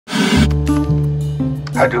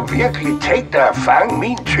Har du virkelig tænkt dig at fange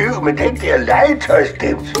min tyv med den der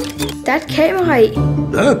legetøjsstemt? Der er et kamera i.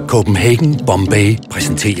 Copenhagen Bombay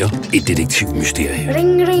præsenterer et detektivmysterie.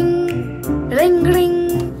 Ring, ring. Ring, ring.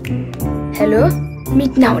 Hallo?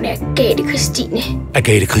 Mit navn er Agathe Christine.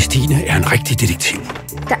 Agathe Christine er en rigtig detektiv.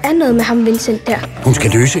 Der er noget med ham, Vincent, der. Hun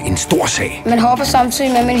skal løse en stor sag. Man hopper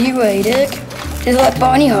samtidig med, at man hiver i det, ikke? Det hedder et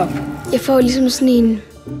bunnyhop. Jeg får ligesom sådan en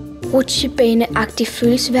rutsjebane-agtig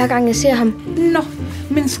følelse, hver gang jeg ser ham. Nå,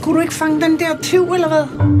 men skulle du ikke fange den der tyv, eller hvad?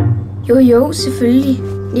 Jo, selvfølgelig.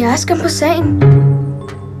 Jeg er skam på sagen.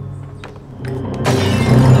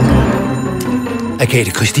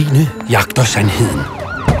 Agathe Christine jagter sandheden.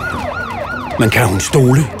 Men kan hun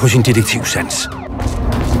stole på sin detektivsans?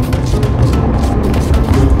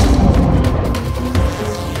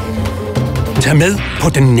 Tag med på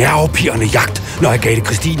den nervepirrende jagt, når Agathe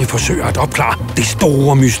Christine forsøger at opklare det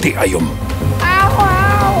store mysterium. Au!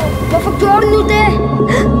 Hvorfor gjorde du nu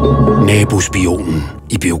det? Nabospionen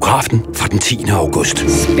i biografen fra den 10. august.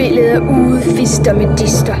 Spillet er ude, fister med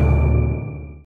dister.